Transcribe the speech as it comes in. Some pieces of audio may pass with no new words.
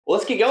Well,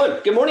 let's get going.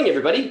 Good morning,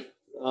 everybody.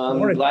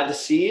 Morning. Glad to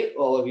see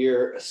all of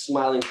your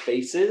smiling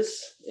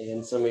faces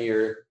and some of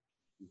your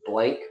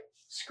blank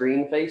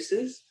screen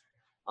faces.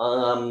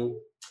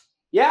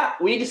 Yeah,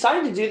 we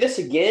decided to do this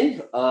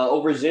again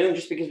over Zoom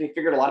just because we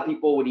figured a lot of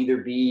people would either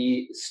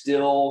be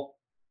still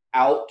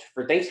out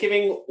for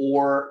Thanksgiving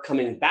or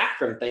coming back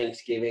from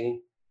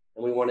Thanksgiving,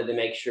 and we wanted to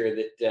make sure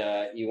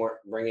that you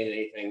weren't bringing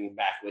anything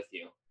back with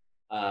you.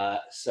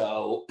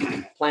 So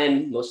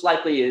plan most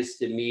likely is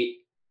to meet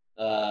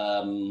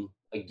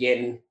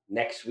again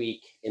next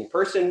week in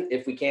person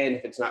if we can,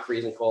 if it's not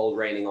freezing cold,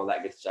 raining, all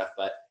that good stuff.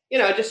 But,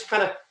 just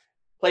kind of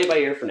play by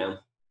ear for now.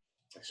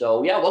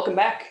 So, yeah, welcome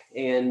back.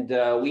 And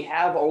we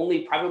have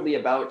only probably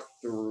about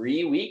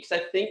 3 weeks, I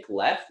think,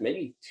 left,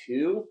 maybe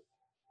 2.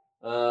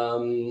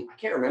 I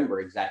can't remember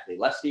exactly.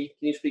 Leslie,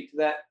 can you speak to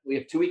that? We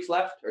have 2 weeks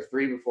left or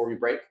 3 before we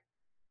break?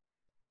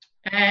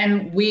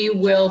 And we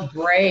will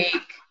break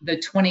the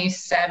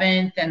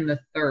 27th and the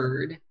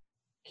 3rd.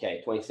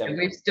 Okay, 27th. And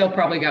we've still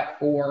probably got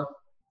 4.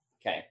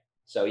 Okay,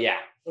 so yeah,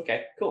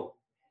 okay, cool.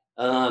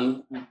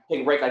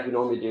 Take a break like we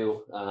normally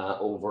do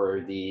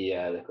over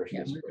the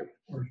Christmas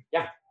break.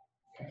 Yeah.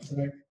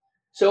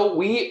 So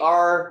we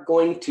are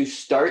going to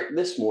start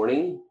this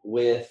morning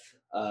with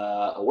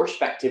a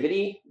worship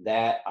activity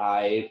that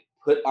I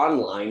put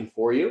online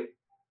for you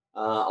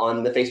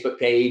on the Facebook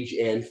page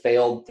and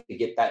failed to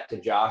get that to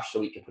Josh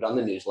so we could put on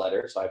the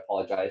newsletter. So I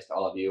apologize to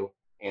all of you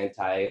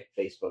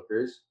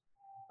anti-Facebookers.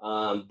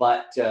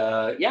 But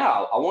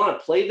I want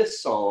to play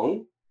this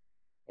song,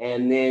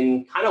 and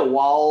then kind of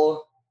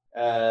while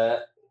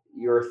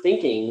you're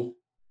thinking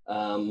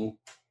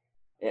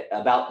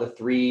about the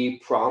 3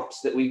 prompts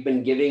that we've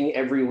been giving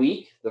every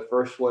week, the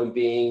first one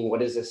being,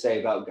 what does this say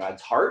about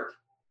God's heart?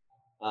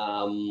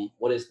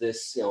 What is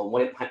this,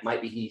 what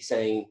might he be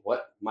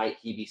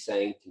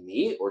saying to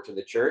me or to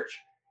the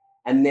church?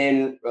 And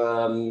then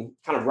kind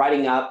of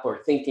writing up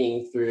or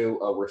thinking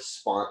through a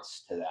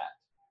response to that.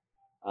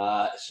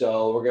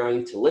 So we're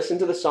going to listen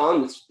to the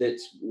song that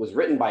was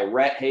written by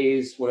Rhett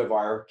Hayes, one of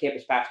our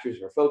campus pastors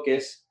for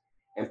Focus,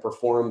 and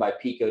performed by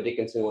Pico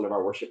Dickinson, one of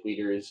our worship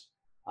leaders.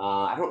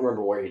 I don't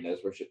remember where he does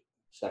worship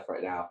stuff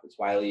right now, if it's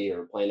Wiley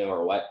or Plano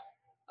or what.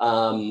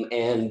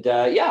 I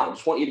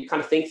just want you to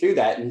kind of think through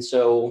that. And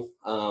so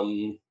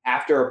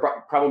after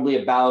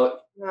probably about,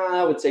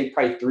 I would say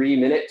probably 3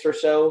 minutes or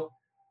so,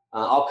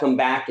 I'll come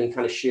back and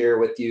kind of share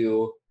with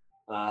you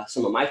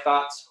some of my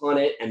thoughts on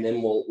it, and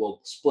then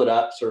we'll split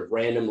up sort of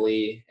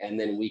randomly, and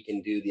then we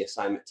can do the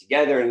assignment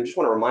together. And I just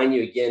want to remind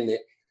you again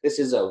that this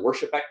is a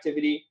worship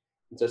activity,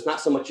 and so it's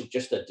not so much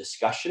just a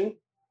discussion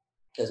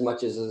as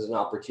much as an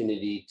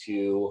opportunity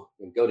to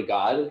go to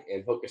God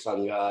and focus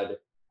on God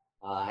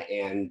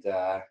and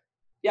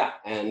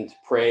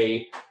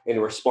pray in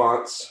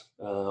response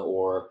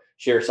or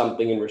share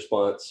something in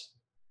response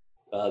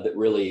that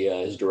really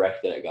is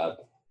directed at God.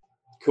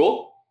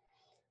 Cool.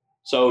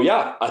 So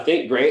yeah, I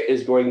think Grant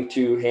is going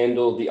to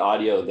handle the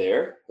audio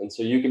there. And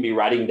so you can be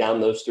writing down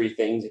those 3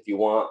 things if you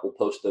want. We'll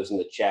post those in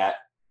the chat,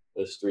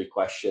 those 3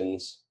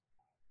 questions.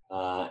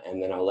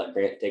 And then I'll let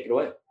Grant take it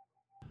away.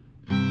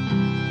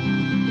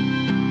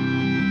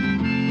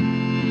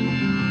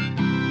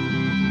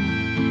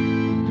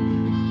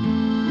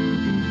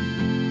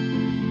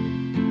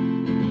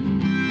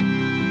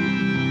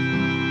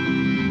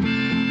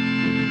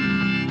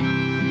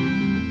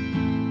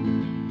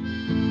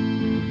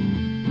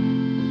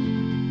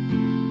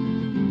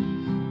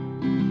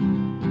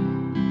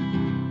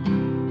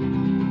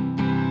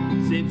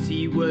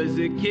 Was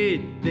a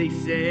kid, they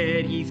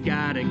said he's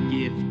got a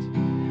gift.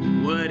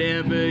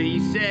 Whatever he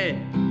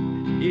said,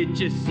 it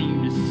just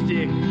seemed to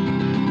stick.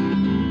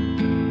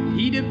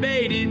 He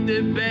debated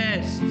the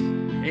best,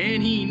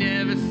 and he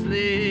never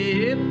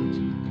slipped.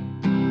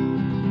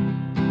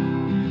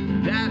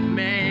 That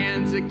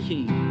man's a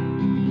king.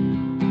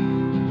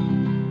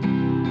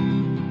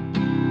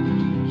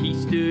 He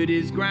stood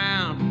his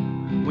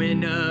ground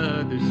when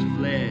others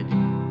fled.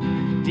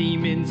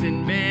 Demons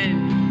and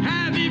men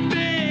have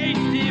evaded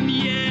him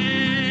yet.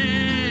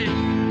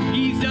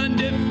 He's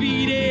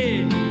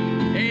undefeated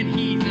and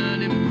he's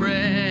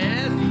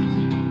unimpressed.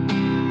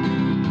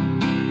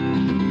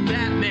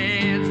 That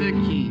man's a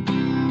king.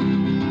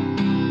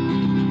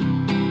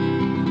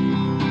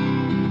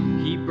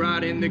 He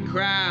brought in the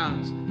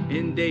crowds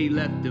and they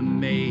left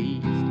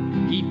amazed.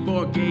 He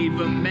forgave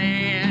a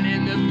man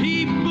and the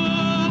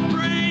people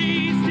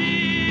praised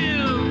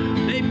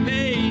him. They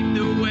paved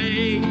the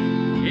way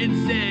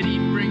and said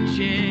he'd bring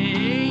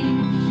change.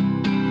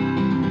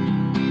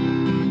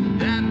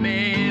 That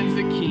man's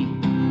a king.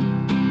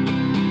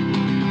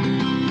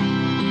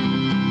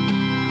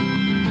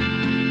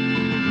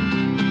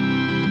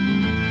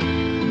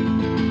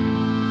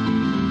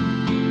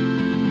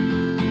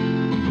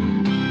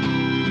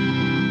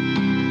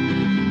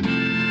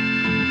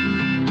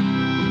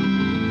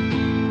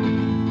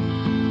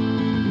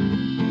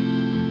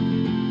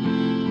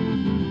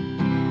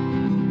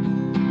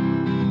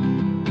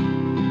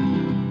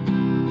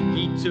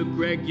 He took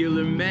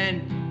regular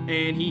men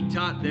and he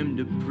taught them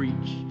to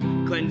preach.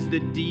 cleansed the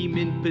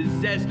demon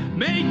possessed,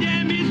 made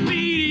them his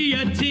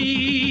media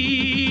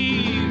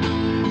team.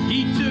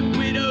 He took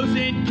widows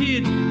and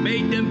kids,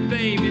 made them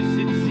famous,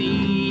 it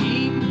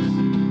seems.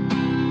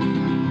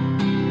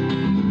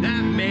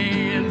 That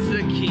man's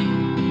a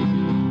king.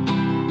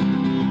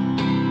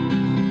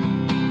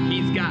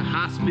 He's got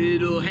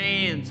hospital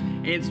hands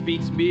and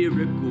speaks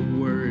miracle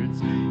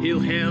words. He'll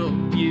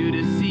help you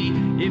to see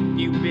if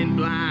you've been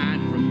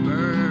blind from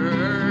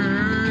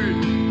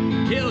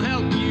birth. He'll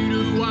help you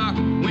to walk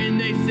when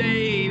they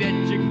say that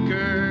you're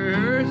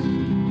cursed.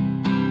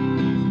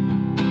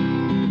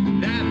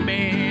 That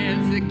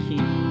man's a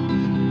king.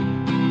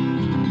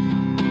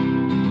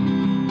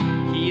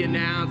 He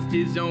announced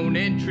his own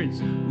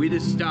entrance with a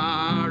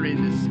star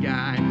in the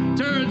sky,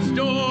 turned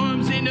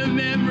storms into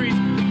memories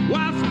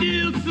while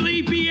still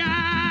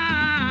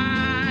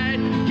sleepy-eyed.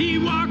 He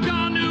walked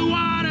on the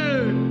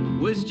water,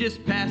 was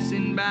just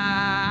passing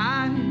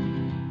by.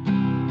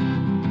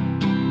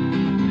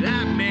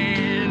 That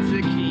man's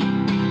a king.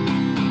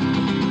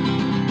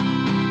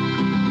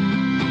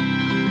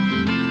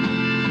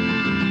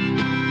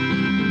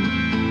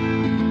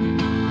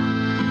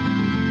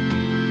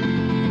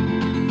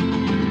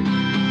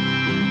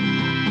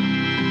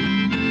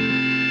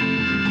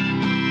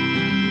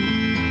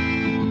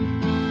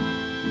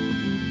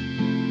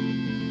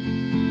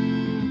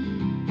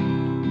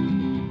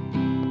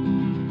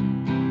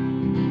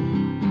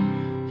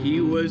 He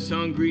was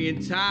hungry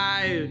and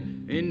tired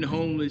and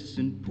homeless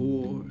and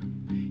poor.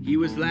 He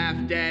was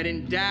laughed at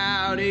and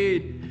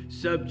doubted,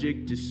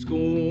 subject to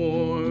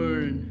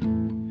scorn.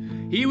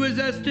 He was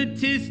a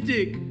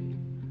statistic,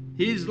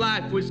 his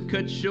life was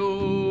cut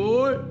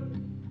short.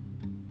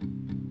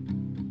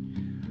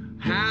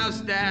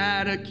 How's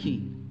that a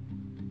king?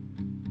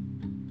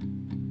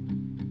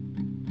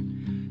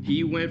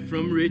 He went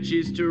from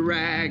riches to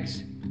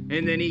rags,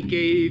 and then he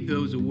gave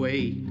those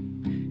away.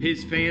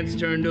 His fans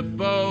turned to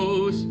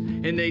foes,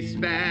 and they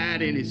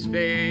spat in his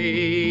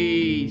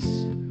face.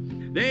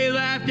 They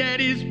laughed at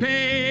his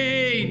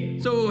pain,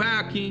 so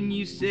how can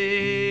you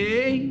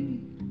say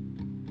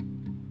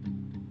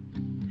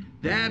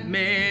that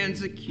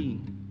man's a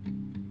king?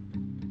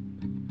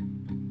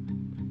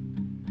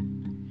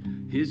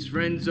 His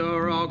friends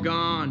are all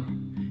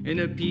gone, and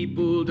the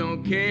people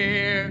don't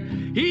care.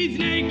 He's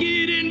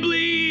naked and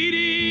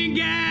bleeding,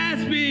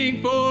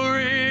 gasping for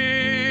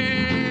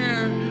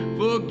air,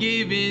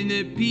 forgiving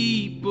the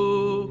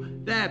people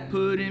that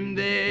put him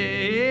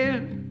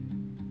there.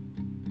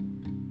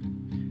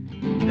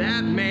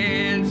 That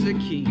man's a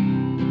king.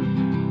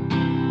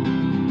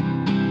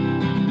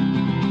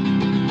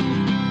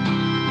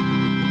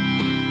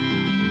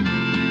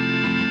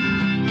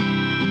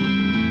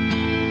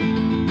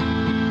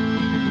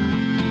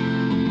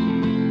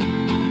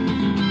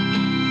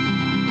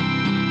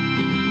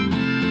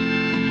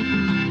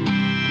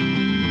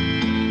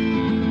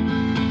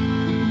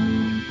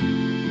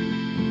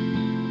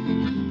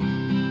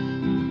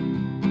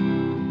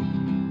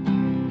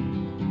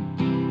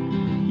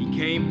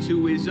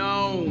 To his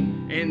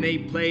own, and they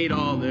played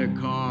all their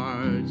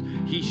cards.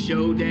 He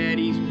showed that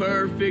he's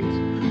perfect,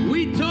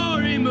 we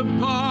tore him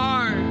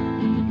apart.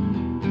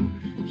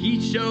 He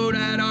showed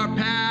that our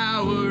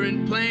power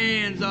and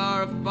plans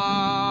are a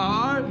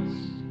farce,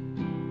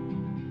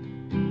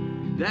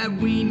 that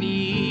we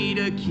need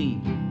a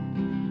king.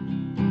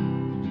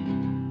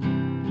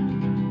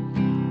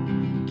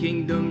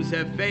 Kingdoms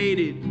have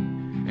faded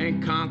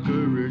and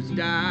conquerors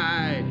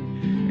died.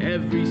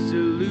 Every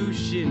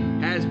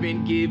solution has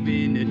been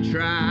given a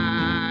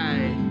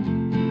try.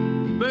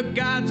 But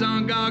God's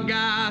on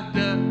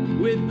Golgotha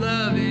with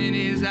love in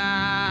his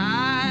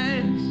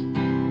eyes.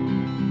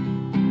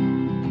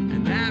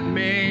 And that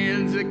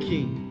man's a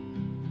king.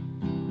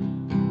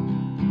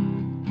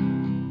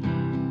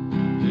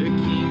 The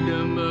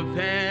kingdom of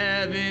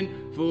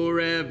heaven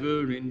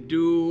forever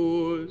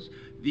endures.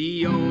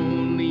 The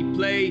only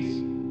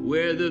place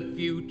where the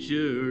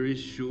future is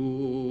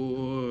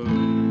sure.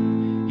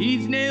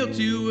 He's nailed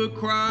to a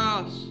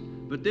cross,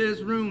 but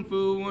there's room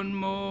for one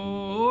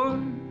more.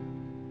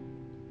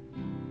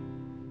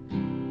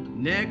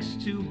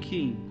 Next to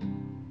king,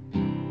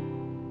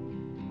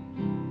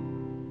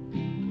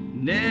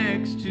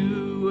 next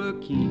to a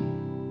king.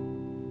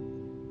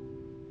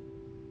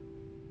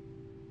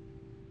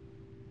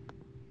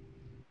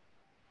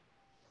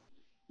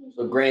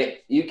 So Grant,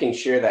 you can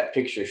share that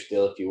picture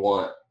still if you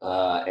want,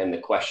 and the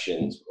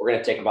questions. We're going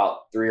to take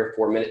about 3 or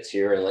 4 minutes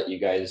here and let you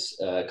guys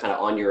kind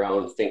of on your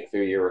own think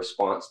through your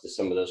response to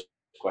some of those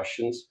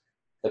questions.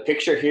 The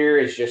picture here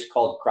is just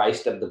called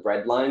Christ of the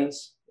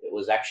Breadlines. It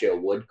was actually a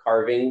wood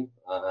carving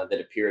that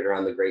appeared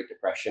around the Great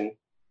Depression,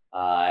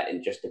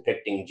 and just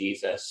depicting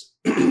Jesus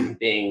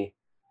being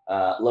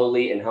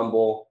lowly and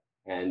humble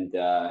and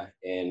a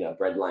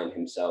breadline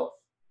himself.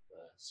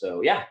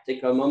 So yeah,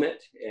 take a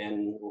moment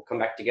and we'll come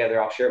back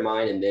together. I'll share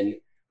mine and then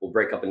we'll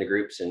break up into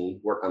groups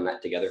and work on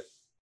that together.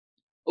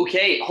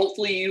 Okay,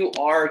 hopefully you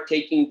are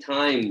taking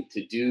time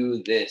to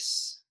do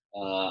this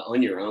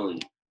on your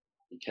own,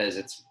 because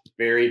it's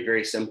very,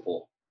 very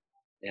simple.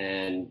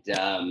 And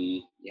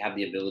you have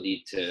the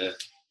ability to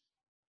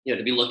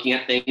to be looking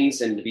at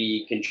things and to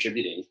be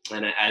contributing.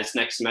 And as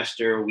next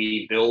semester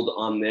we build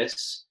on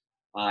this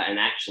and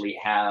actually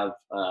have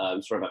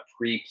sort of a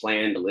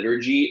pre-planned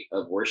liturgy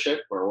of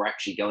worship where we're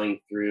actually going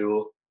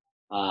through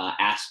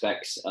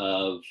aspects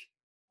of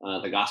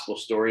the gospel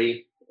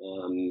story,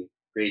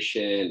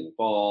 creation,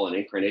 fall, and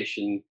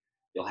incarnation.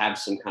 You'll have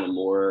some kind of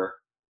more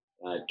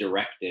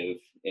directive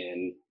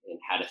in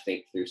how to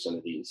think through some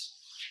of these.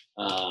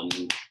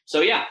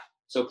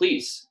 So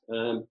please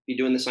be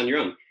doing this on your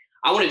own.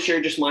 I want to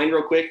share just mine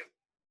real quick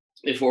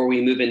before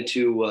we move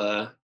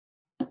into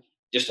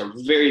just a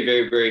very,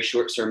 very, very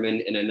short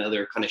sermon and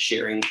another kind of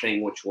sharing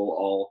thing, which we'll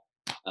all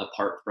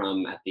part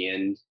from at the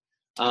end.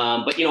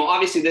 But,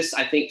 obviously this,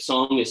 I think,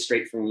 song is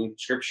straight from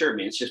scripture. I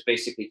mean, it's just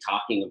basically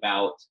talking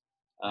about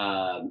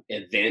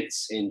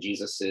events in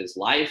Jesus's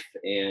life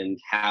and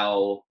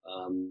how,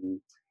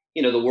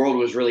 the world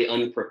was really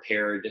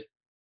unprepared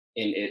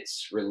in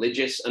its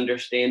religious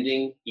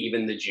understanding.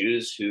 Even the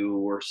Jews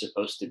who were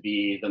supposed to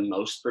be the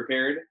most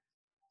prepared,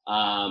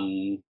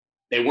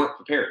 they weren't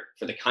prepared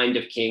for the kind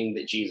of king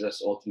that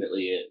Jesus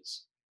ultimately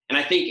is. And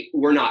I think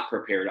we're not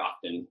prepared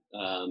often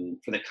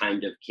for the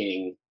kind of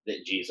king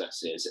that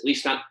Jesus is. At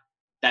least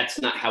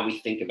that's not how we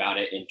think about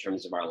it in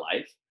terms of our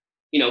life.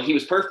 He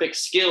was perfect,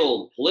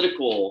 skilled,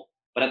 political,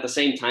 but at the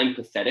same time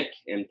pathetic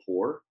and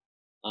poor.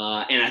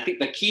 And I think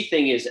the key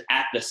thing is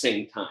at the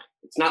same time.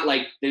 It's not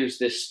like there's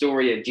this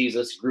story of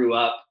Jesus grew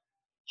up,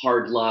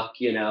 hard luck,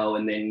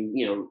 and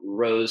then,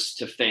 rose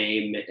to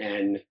fame.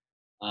 And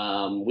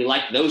we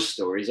like those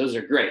stories. Those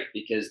are great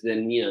because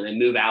then, they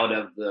move out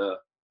of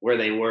where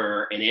they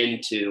were and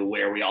into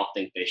where we all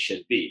think they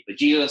should be. But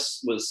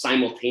Jesus was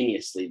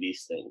simultaneously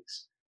these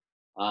things.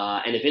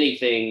 And if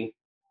anything,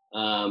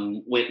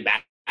 went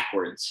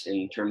backwards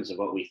in terms of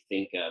what we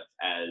think of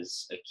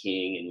as a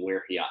king and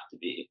where he ought to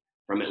be,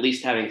 from at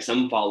least having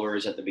some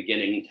followers at the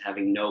beginning to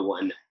having no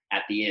one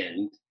at the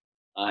end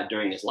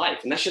during his life.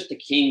 And that's just the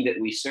king that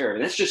we serve.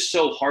 And that's just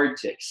so hard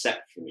to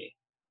accept for me.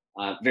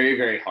 Very,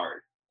 very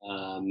hard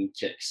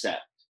to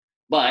accept.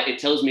 But it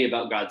tells me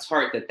about God's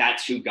heart that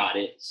that's who God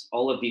is.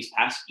 All of these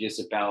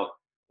passages about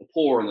the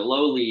poor and the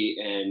lowly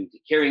and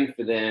caring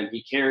for them,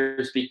 he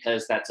cares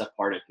because that's a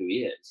part of who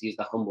he is. He's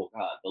the humble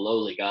God, the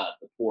lowly God,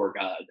 the poor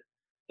God,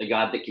 the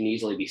God that can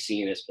easily be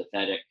seen as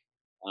pathetic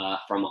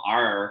from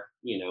our,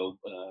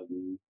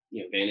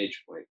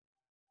 vantage point.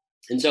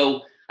 And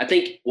so I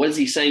think, what is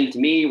he saying to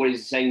me? What is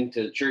he saying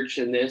to the church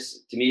in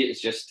this? To me,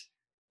 it's just,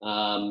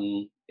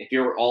 if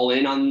you're all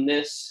in on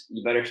this,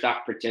 you better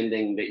stop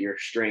pretending that your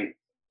strength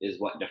is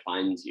what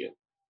defines you.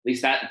 At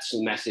least that's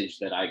the message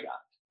that I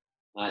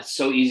got. It's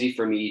so easy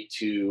for me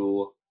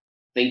to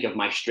think of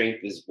my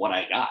strength as what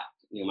I got.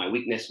 My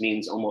weakness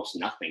means almost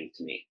nothing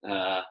to me.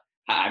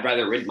 I'd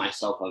rather rid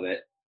myself of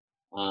it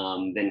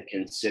than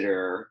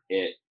consider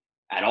it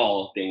at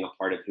all being a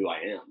part of who I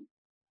am.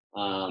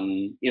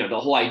 The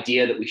whole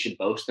idea that we should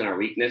boast in our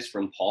weakness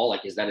from Paul,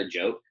 like, is that a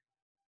joke?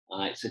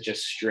 It's such a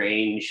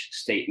strange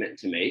statement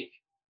to make.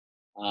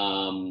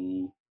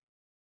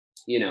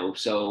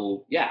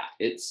 So yeah,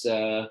 it's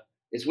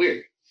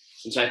weird.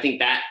 And so I think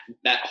that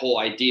whole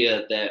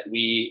idea that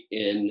we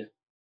in,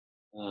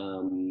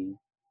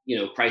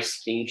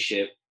 Christ's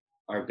kingship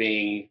are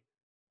being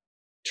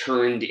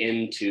turned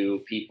into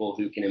people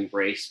who can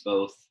embrace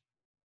both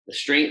the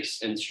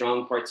strengths and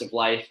strong parts of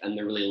life and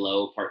the really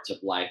low parts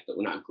of life, but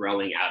we're not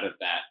growing out of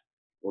that,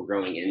 we're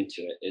growing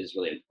into it, is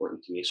really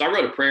important to me. So I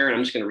wrote a prayer, and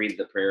I'm just going to read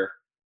the prayer,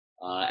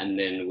 and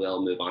then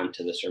we'll move on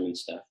to the sermon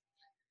stuff.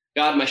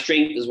 God, my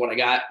strength is what I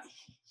got.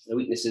 My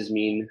weaknesses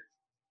mean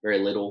very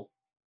little.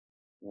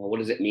 What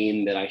does it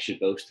mean that I should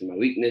boast in my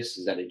weakness?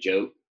 Is that a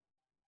joke?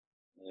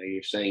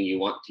 You're saying you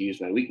want to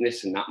use my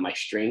weakness and not my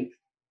strength.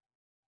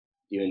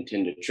 Do you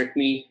intend to trick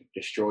me,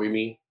 destroy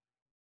me?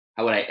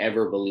 How would I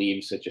ever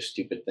believe such a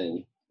stupid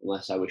thing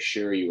unless I was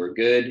sure you were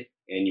good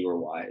and you were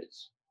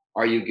wise?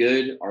 Are you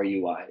good? Are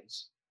you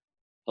wise?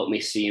 Help me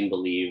see and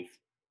believe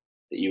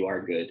that you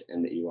are good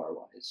and that you are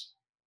wise.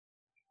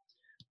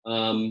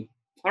 All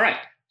right.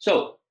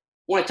 So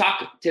I want to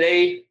talk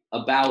today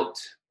about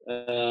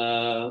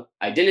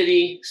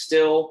identity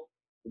still.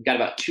 We've got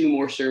about 2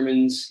 more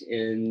sermons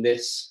in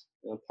this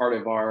part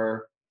of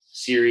our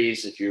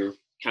series. If you're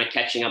kind of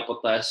catching up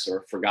with us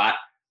or forgot,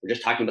 we're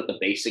just talking about the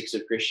basics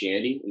of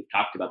Christianity. We've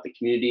talked about the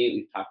community.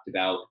 We've talked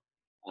about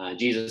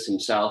Jesus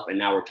himself, and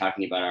now we're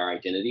talking about our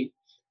identity.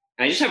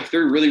 And I just have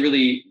 3 really,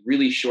 really,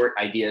 really short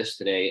ideas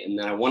today, and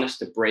then I want us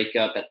to break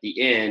up at the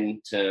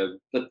end to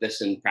put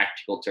this in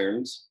practical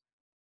terms.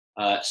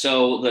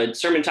 So the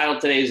sermon title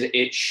today is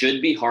 "It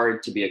Should Be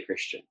Hard to Be a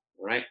Christian."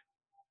 All right?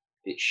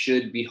 It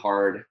should be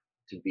hard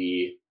to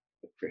be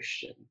a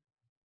Christian.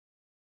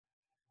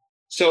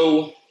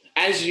 So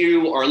as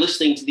you are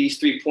listening to these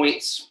 3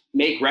 points,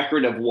 make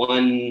record of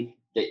one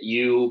that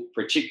you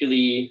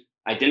particularly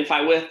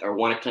identify with or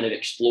want to kind of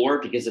explore,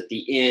 because at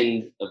the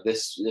end of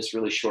this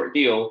really short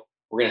deal,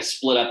 we're going to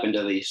split up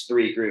into these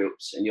 3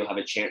 groups, and you'll have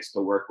a chance to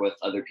work with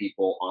other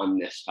people on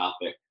this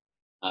topic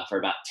for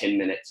about 10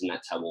 minutes, and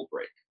that's how we'll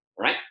break.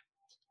 All right?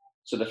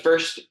 So the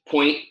first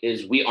point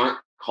is we aren't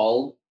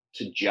called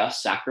to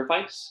just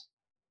sacrifice.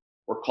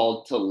 We're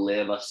called to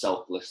live a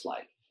selfless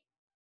life.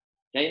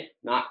 Okay?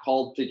 Not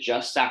called to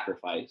just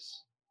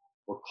sacrifice.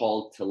 We're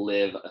called to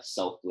live a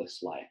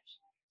selfless life.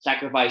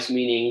 Sacrifice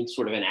meaning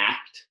sort of an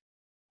act.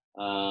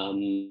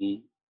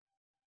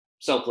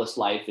 Selfless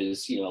life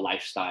is, a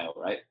lifestyle,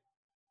 right?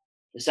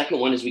 The second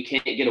one is we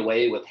can't get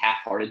away with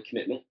half-hearted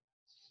commitment.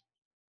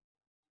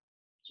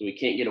 So we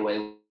can't get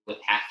away with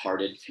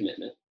half-hearted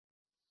commitment.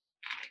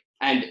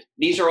 And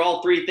these are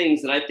all three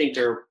things that I think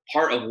are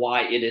part of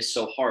why it is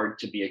so hard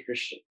to be a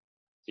Christian,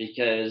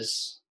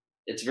 because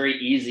it's very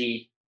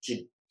easy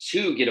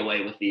to get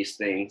away with these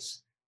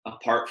things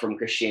apart from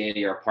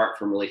Christianity or apart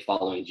from really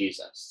following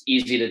Jesus. It's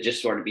easy to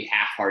just sort of be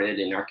half-hearted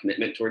in our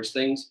commitment towards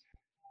things.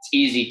 It's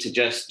easy to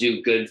just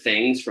do good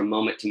things from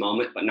moment to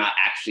moment, but not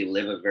actually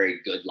live a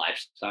very good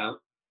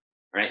lifestyle,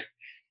 right?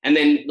 And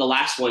then the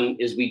last one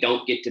is we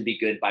don't get to be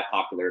good by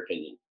popular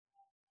opinion.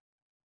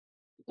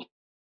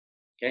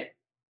 Okay?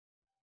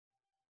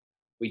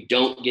 We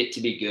don't get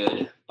to be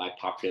good by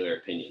popular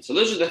opinion. So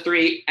those are the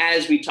three.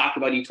 As we talk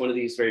about each one of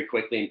these very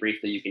quickly and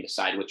briefly, you can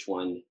decide which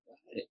one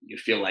you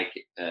feel like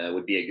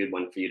would be a good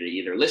one for you to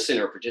either listen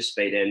or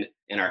participate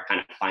in our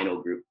kind of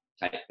final group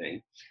type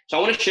thing. So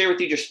I want to share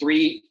with you just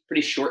three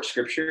pretty short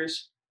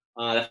scriptures.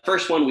 The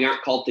first one, we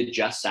aren't called to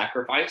just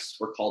sacrifice.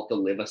 We're called to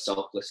live a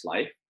selfless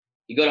life.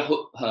 You go to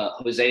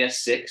Hosea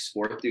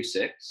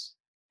 6:4-6.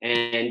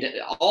 And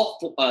all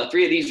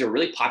three of these are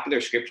really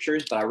popular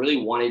scriptures, but I really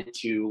wanted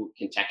to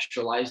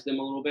contextualize them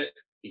a little bit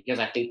because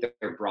I think that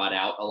they're brought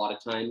out a lot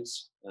of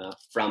times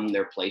from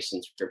their place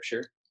in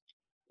scripture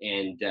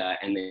and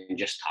then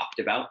just talked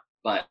about,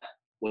 but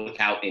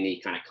without any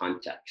kind of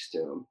context to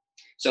them.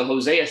 So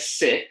Hosea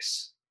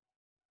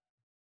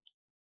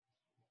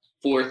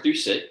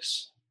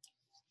 6:4-6.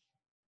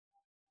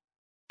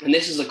 And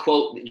this is a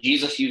quote that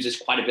Jesus uses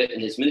quite a bit in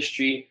his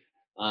ministry.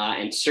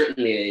 And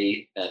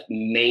certainly a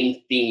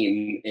main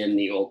theme in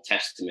the Old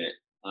Testament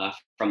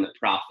from the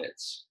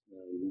prophets,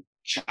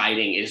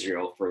 chiding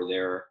Israel for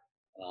their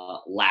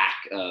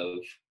lack of,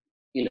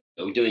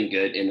 doing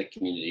good in the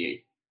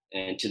community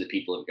and to the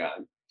people of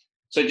God.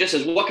 So it just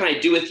says, what can I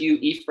do with you,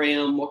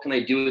 Ephraim? What can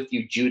I do with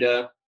you,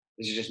 Judah?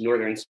 This is just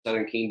northern,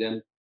 southern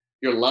kingdom.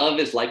 Your love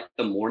is like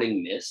the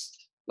morning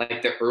mist,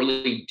 like the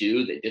early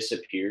dew that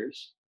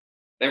disappears.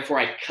 Therefore,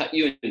 I cut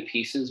you in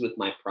pieces with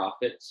my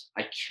prophets.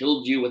 I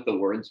killed you with the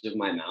words of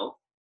my mouth.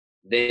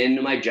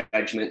 Then my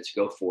judgments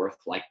go forth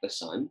like the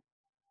sun.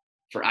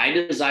 For I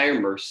desire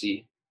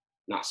mercy,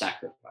 not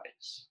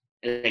sacrifice,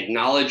 an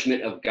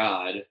acknowledgement of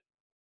God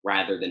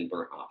rather than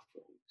burnt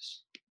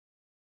offerings.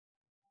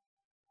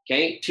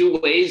 Okay, two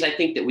ways I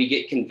think that we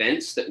get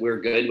convinced that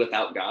we're good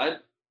without God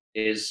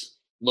is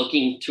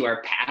looking to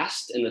our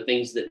past and the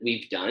things that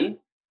we've done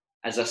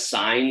as a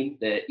sign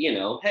that,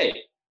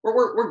 hey,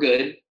 we're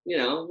good. We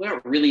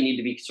don't really need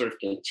to be sort of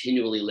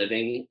continually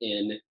living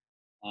in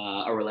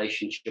a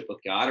relationship with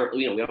God, or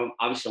we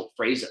obviously don't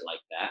phrase it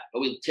like that,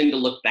 but we tend to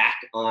look back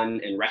on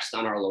and rest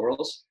on our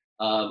laurels.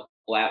 Well,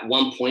 at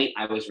one point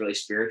I was really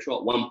spiritual.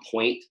 At one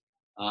point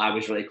I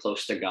was really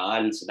close to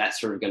God, and so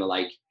that's sort of going to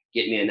like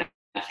get me enough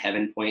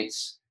heaven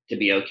points to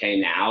be okay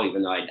now,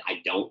 even though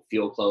I don't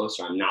feel close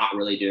or I'm not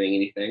really doing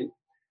anything.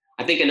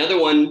 I think another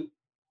one,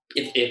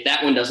 if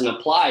that one doesn't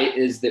apply,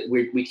 is that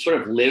we sort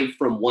of live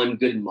from one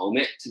good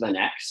moment to the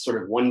next,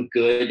 sort of one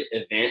good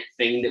event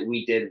thing that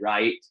we did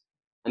right.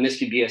 And this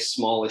could be as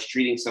small as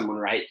treating someone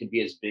right. It could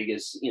be as big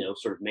as,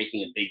 sort of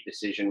making a big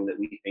decision that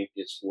we think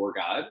is for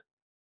God.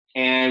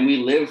 And we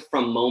live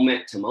from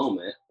moment to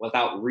moment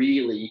without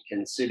really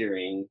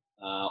considering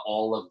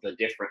all of the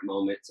different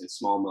moments and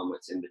small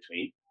moments in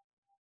between.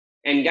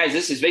 And guys,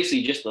 this is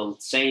basically just the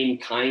same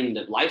kind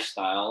of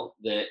lifestyle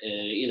that,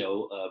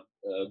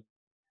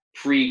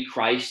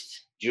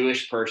 pre-Christ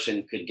Jewish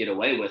person could get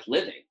away with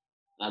living.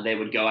 They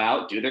would go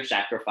out, do their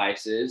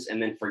sacrifices,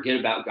 and then forget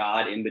about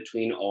God in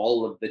between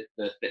all of the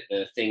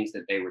things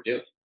that they were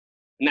doing.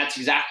 And that's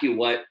exactly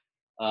what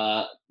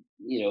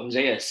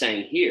Hosea is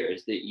saying here,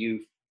 is that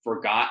you've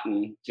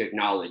forgotten to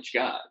acknowledge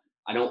God.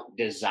 I don't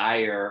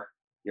desire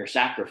your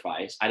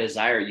sacrifice. I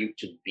desire you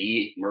to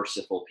be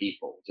merciful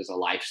people, which is a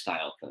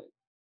lifestyle thing.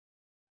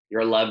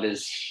 Your love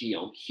is,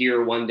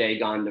 here one day,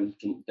 gone to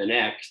the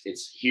next.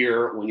 It's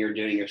here when you're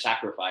doing your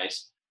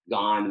sacrifice,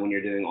 gone when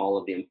you're doing all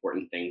of the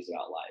important things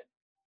about life.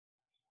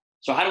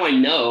 So how do I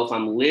know if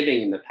I'm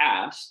living in the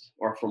past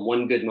or from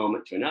one good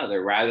moment to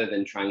another, rather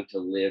than trying to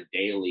live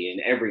daily in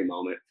every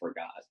moment for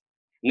God?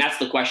 And that's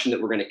the question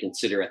that we're going to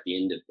consider at the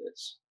end of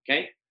this,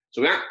 okay?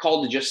 So we aren't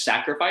called to just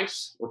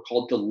sacrifice. We're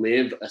called to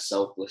live a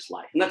selfless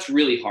life. And that's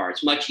really hard.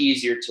 It's much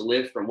easier to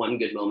live from one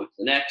good moment to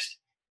the next,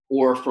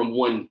 or from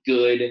one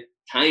good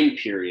time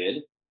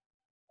period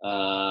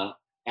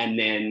and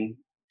then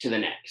to the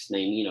next.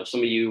 And some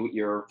of you,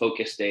 your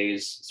focus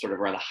days sort of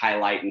are the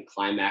highlight and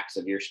climax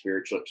of your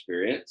spiritual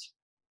experience.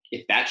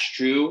 If that's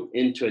true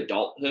into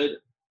adulthood,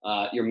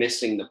 you're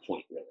missing the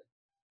point, really.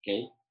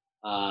 Okay,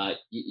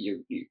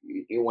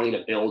 you're wanting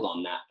to build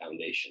on that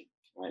foundation,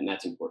 right? And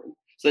that's important.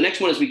 So the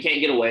next one is we can't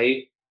get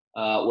away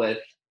with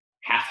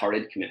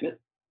half-hearted commitment.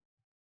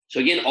 So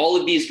again, all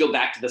of these go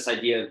back to this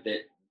idea that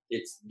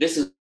this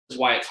is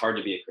why it's hard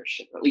to be a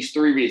Christian, or at least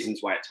 3 reasons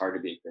why it's hard to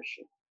be a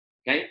Christian.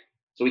 Okay?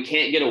 So we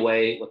can't get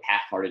away with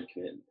half-hearted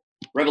commitment.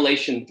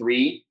 Revelation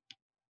 3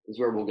 is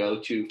where we'll go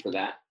to for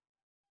that.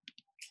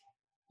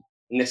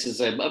 And this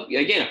is,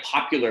 again, a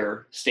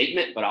popular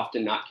statement, but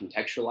often not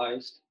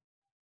contextualized.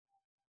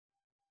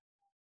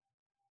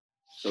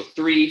 So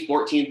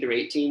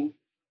 3:14-18.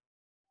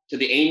 To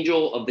the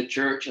angel of the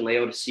church in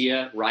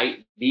Laodicea,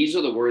 write, these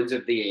are the words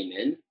of the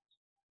Amen,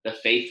 the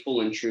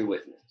faithful and true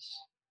witness,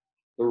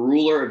 the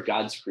ruler of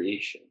God's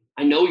creation.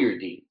 I know your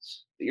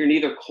deeds, that you're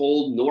neither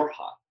cold nor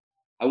hot.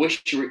 I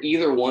wish you were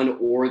either one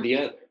or the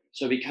other.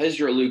 So because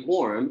you're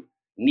lukewarm,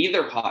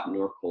 neither hot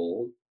nor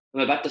cold, I'm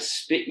about to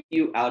spit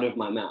you out of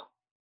my mouth.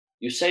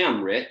 You say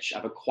I'm rich,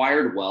 I've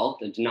acquired wealth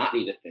and do not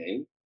need a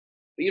thing,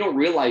 but you don't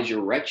realize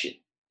you're wretched,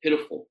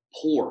 pitiful,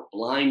 poor,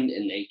 blind,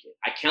 and naked.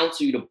 I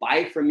counsel you to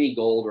buy from me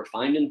gold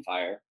refined in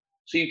fire,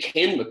 so you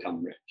can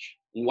become rich,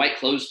 and white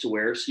clothes to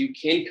wear, so you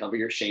can cover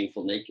your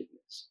shameful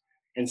nakedness,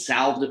 and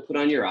salve to put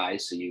on your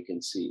eyes, so you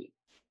can see.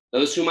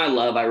 Those whom I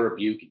love, I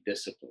rebuke and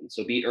discipline.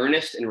 So be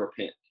earnest and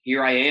repent.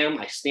 Here I am.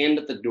 I stand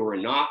at the door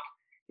and knock.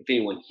 If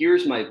anyone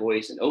hears my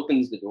voice and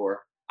opens the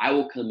door, I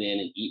will come in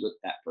and eat with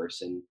that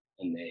person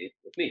and they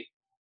with me.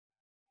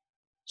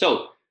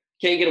 So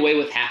can't get away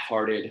with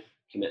half-hearted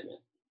commitment.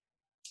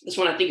 This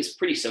one I think is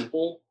pretty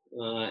simple,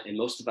 and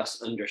most of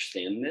us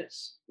understand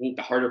this. I think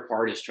the harder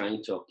part is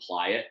trying to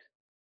apply it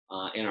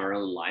in our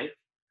own life.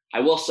 I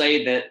will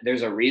say that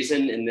there's a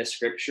reason in this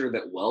scripture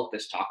that wealth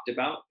is talked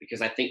about,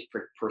 because I think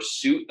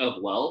pursuit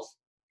of wealth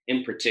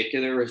in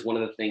particular is one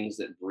of the things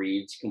that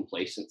breeds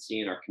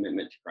complacency in our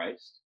commitment to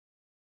Christ.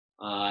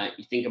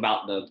 You think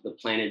about the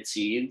planted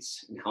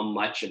seeds and how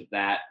much of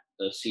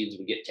those seeds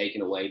would get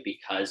taken away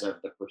because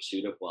of the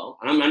pursuit of wealth.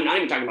 And I'm not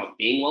even talking about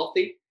being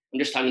wealthy. I'm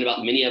just talking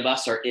about many of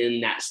us are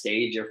in that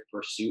stage of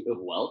pursuit of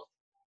wealth,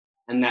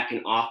 and that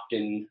can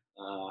often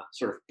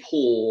sort of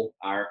pull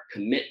our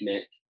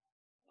commitment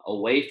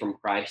away from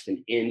Christ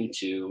and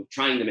into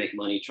trying to make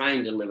money,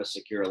 trying to live a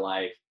secure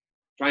life,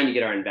 trying to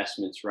get our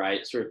investments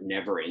right, sort of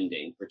never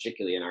ending,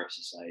 particularly in our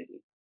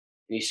society.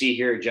 And you see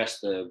here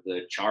just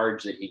the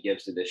charge that he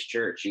gives to this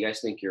church. You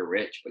guys think you're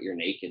rich, but you're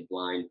naked,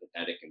 blind,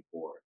 pathetic, and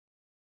poor.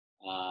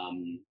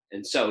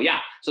 And so, yeah.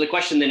 So the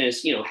question then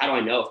is, how do I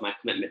know if my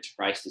commitment to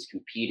Christ is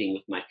competing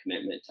with my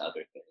commitment to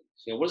other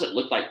things? What does it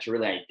look like to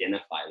really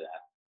identify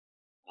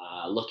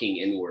that? Looking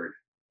inward.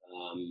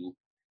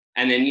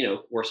 And then,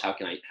 of course, how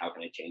can I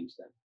change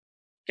them?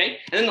 Okay.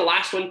 And then the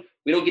last one,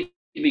 we don't get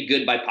to be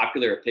good by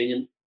popular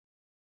opinion.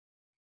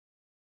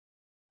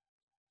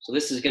 So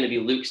this is going to be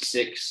Luke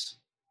 6,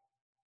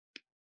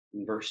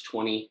 verse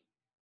 20.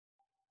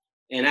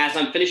 And as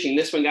I'm finishing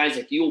this one, guys,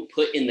 if you will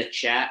put in the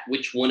chat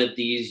which one of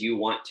these you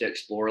want to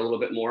explore a little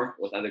bit more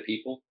with other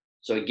people.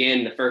 So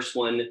again, the first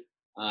one,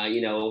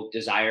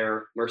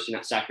 desire mercy,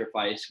 not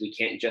sacrifice. We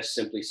can't just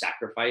simply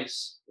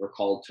sacrifice. We're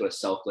called to a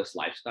selfless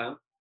lifestyle,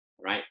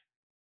 right?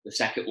 The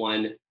second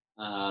one,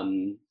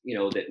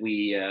 that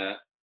we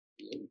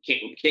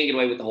can't get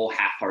away with the whole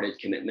half-hearted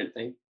commitment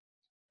thing.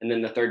 And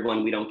then the third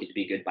one, we don't get to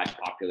be good by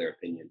popular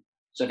opinion.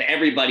 So if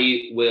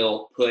everybody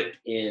will put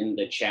in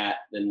the chat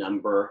the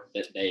number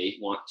that they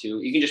want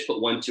to, you can just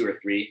put 1, 2, or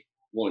 3.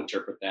 We'll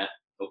interpret that,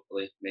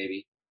 hopefully,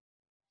 maybe.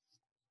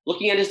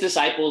 Looking at his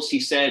disciples, he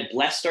said,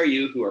 blessed are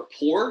you who are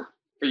poor,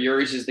 for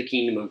yours is the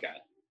kingdom of God.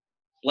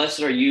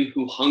 Blessed are you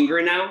who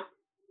hunger now,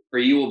 for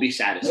you will be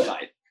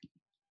satisfied.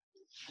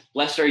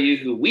 Blessed are you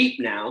who weep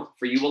now,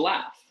 for you will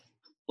laugh.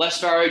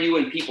 Blessed are you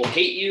when people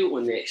hate you,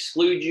 when they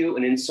exclude you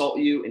and insult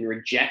you and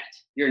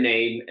reject your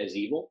name as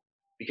evil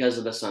because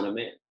of the Son of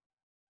Man.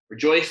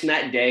 Rejoice in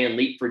that day and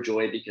leap for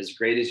joy, because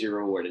great is your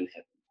reward in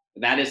heaven. For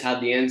that is how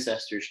the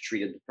ancestors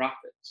treated the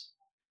prophets.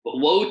 But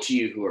woe to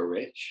you who are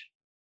rich,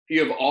 for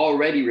you have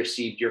already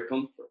received your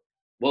comfort.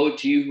 Woe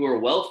to you who are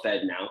well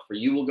fed now, for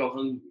you will go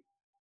hungry.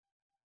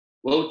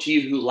 Woe to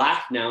you who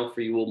laugh now, for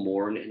you will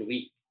mourn and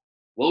weep.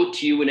 Woe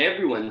to you when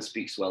everyone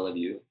speaks well of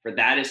you, for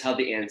that is how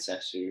the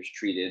ancestors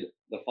treated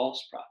the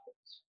false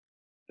prophets.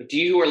 But to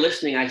you who are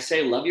listening, I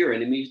say, love your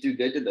enemies, do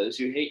good to those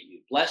who hate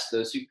you, bless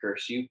those who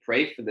curse you,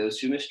 pray for those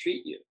who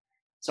mistreat you.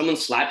 Someone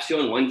slaps you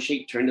on one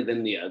cheek, turn to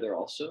them the other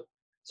also.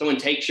 Someone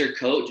takes your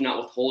coat, do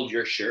not withhold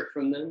your shirt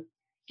from them.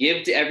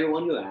 Give to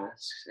everyone who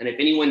asks, and if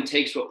anyone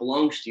takes what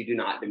belongs to you, do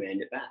not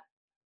demand it back.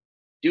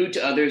 Do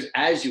to others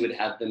as you would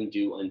have them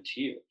do unto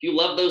you. If you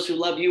love those who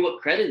love you,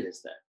 what credit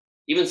is that?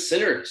 Even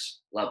sinners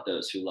love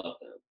those who love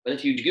them. But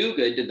if you do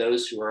good to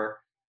those who are,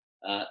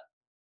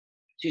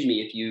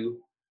 if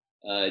you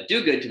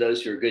do good to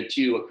those who are good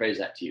to you, what credit is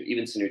that to you?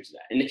 Even sinners do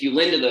that. And if you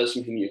lend to those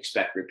from whom you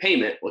expect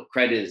repayment, what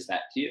credit is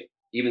that to you?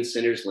 Even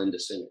sinners lend to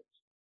sinners,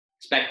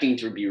 expecting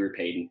to be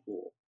repaid in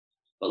full.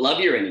 But love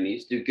your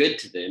enemies, do good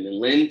to them, and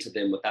lend to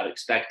them without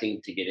expecting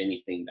to get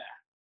anything back.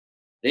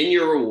 Then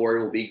your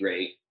reward will be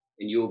great,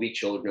 and you will be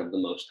children of the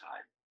Most High.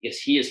 Yes,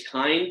 he is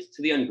kind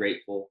to the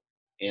ungrateful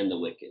and the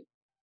wicked.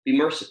 Be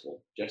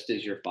merciful, just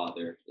as your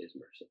Father is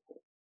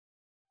merciful.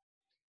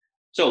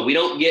 So we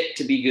don't get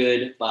to be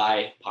good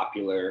by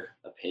popular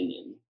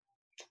opinion.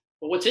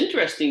 But what's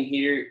interesting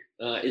here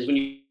is when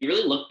you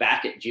really look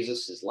back at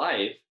Jesus's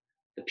life,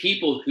 the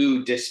people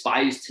who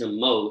despised him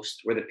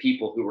most were the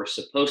people who were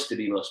supposed to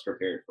be most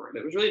prepared for him.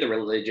 It was really the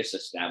religious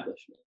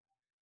establishment.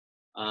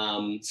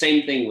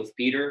 Same thing with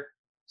Peter,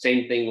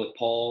 same thing with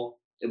Paul.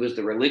 It was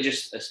the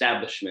religious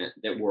establishment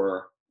that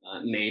were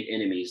made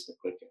enemies the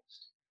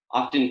quickest.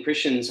 Often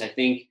Christians, I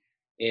think,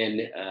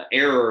 in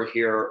error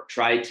here,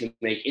 try to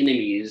make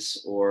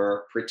enemies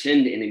or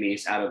pretend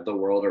enemies out of the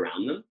world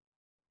around them,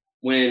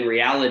 when in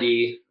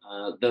reality,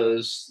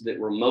 those that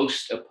were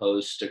most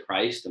opposed to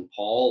Christ and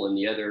Paul and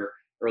the other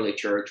early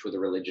church were the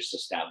religious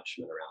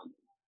establishment around them.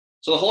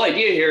 So the whole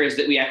idea here is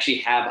that we actually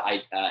have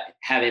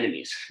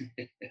enemies.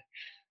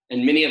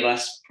 And many of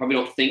us probably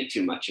don't think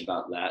too much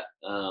about that,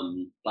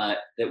 but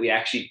that we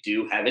actually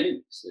do have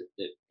enemies,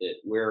 that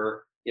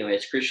we're,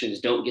 as Christians,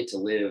 don't get to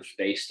live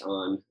based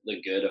on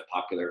the good of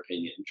popular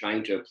opinion,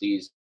 trying to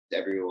please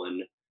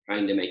everyone,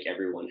 trying to make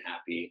everyone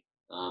happy.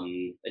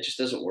 It just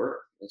doesn't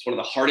work. It's one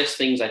of the hardest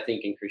things, I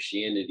think, in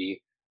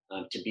Christianity,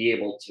 to be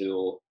able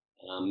to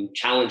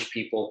challenge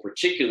people,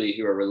 particularly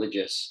who are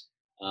religious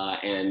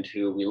and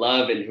who we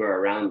love and who are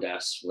around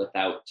us,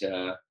 without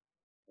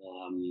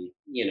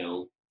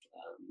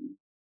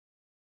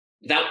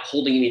without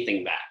holding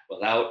anything back,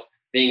 without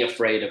being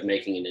afraid of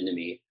making an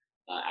enemy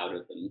out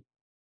of them.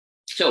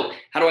 So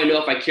how do I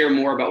know if I care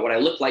more about what I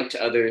look like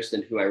to others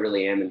than who I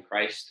really am in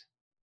Christ?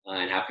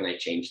 And how can I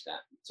change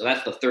that? So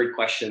that's the third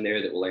question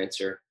there that we'll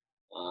answer.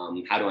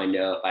 How do I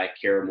know if I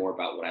care more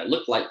about what I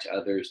look like to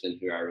others than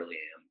who I really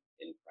am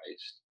in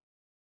Christ?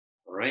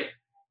 All right.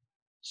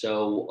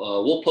 So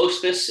we'll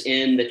post this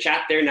in the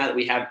chat there now that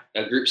we have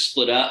a group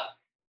split up.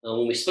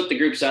 When we split the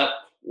groups up,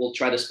 we'll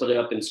try to split it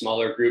up in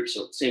smaller groups.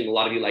 So it seems a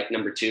lot of you like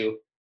number 2.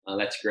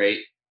 That's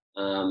great.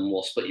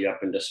 We'll split you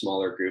up into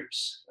smaller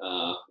groups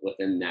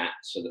within that,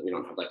 so that we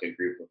don't have like a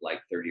group of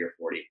like 30 or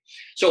 40.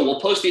 So we'll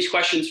post these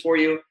questions for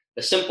you.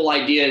 The simple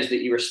idea is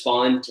that you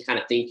respond to kind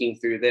of thinking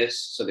through this.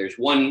 So there's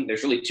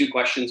really 2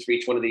 questions for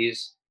each one of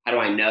these. How do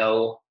I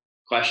know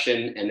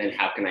question, and then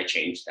how can I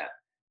change that?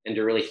 And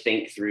to really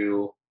think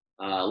through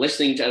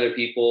listening to other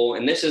people.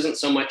 And this isn't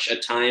so much a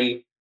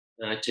time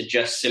to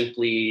just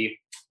simply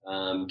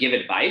give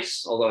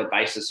advice, although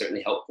advice is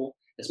certainly helpful.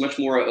 It's much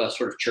more of a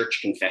sort of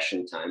church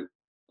confession time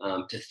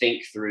to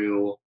think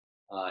through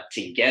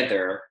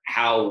together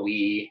how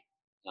we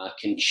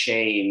can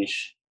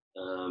change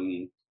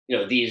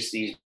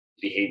these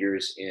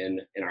behaviors in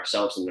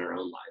ourselves and in our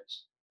own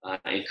lives,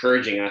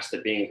 encouraging us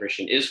that being a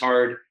Christian is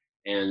hard,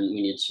 and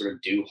we need to sort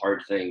of do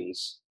hard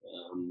things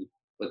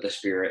with the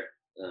Spirit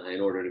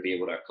in order to be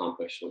able to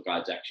accomplish what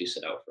God's actually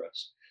set out for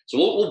us. So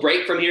we'll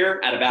break from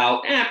here at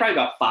probably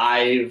about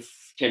 5-10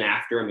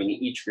 after. I mean,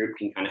 each group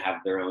can kind of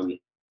have their own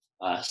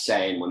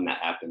say in when that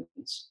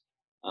happens.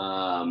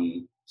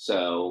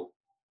 So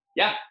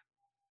yeah.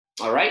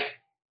 All right.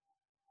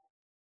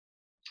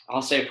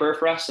 I'll say a prayer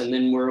for us, and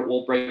then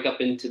we'll break up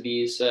into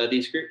these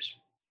groups.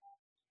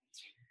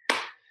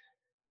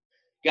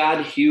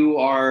 God, you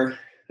are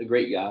a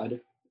great God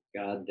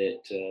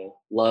that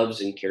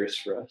loves and cares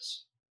for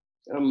us.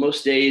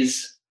 Most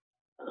days,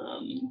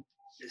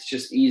 it's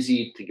just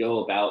easy to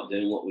go about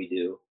doing what we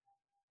do,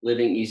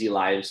 living easy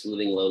lives,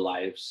 living low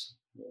lives.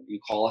 You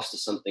call us to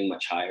something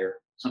much higher,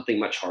 something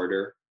much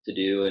harder to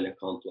do and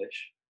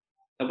accomplish.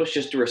 Help us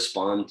just to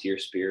respond to your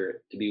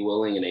Spirit, to be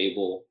willing and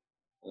able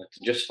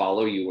to just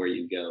follow you where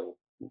you go,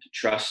 to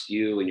trust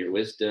you and your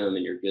wisdom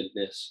and your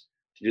goodness,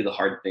 to do the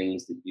hard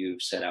things that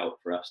you've set out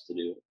for us to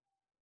do.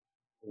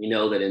 We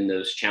know that in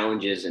those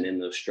challenges and in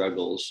those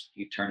struggles,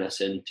 you turn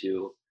us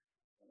into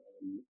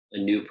a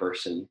new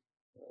person.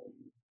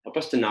 Help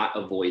us to not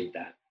avoid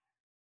that,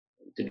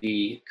 to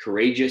be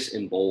courageous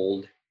and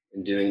bold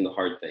in doing the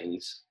hard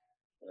things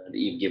that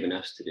you've given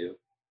us to do,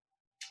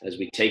 as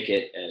we take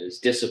it as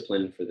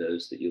discipline for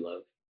those that you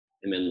love.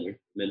 Amen, Lord.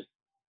 Amen.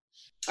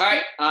 All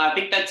right. I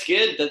think that's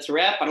good. That's a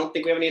wrap. I don't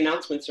think we have any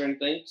announcements or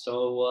anything.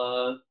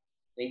 So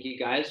thank you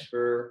guys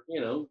for,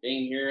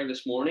 being here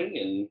this morning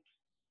and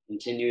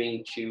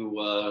continuing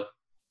to,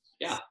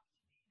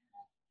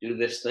 do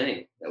this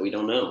thing that we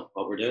don't know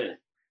what we're doing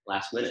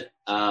last minute.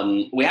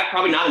 We have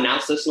probably not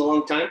announced this in a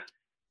long time,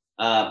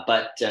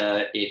 but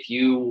if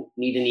you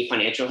need any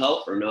financial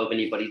help or know of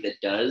anybody that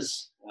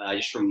does,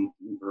 just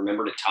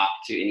remember to talk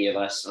to any of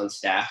us on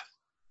staff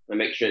and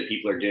make sure that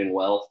people are doing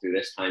well through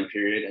this time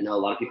period. I know a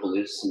lot of people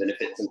lose some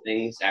benefits and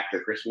things after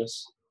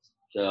Christmas.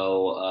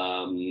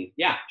 So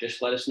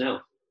just let us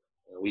know.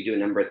 We do a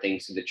number of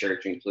things through the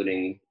church,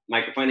 including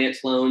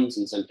microfinance loans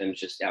and sometimes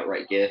just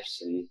outright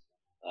gifts and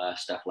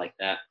stuff like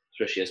that,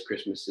 especially as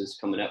Christmas is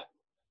coming up.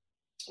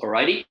 All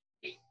righty.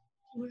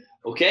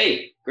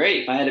 Okay,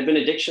 great. If I had a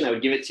benediction, I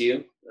would give it to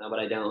you, but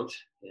I don't.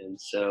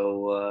 And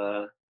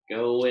so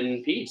go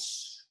in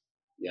peace.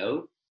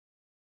 Yo.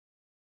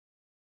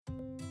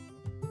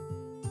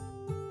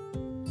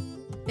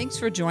 Thanks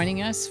for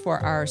joining us for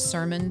our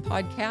sermon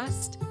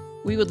podcast.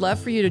 We would love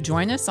for you to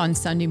join us on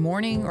Sunday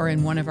morning or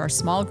in one of our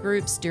small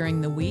groups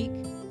during the week.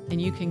 And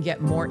you can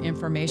get more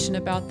information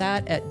about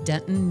that at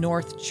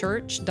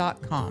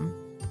dentonnorthchurch.com.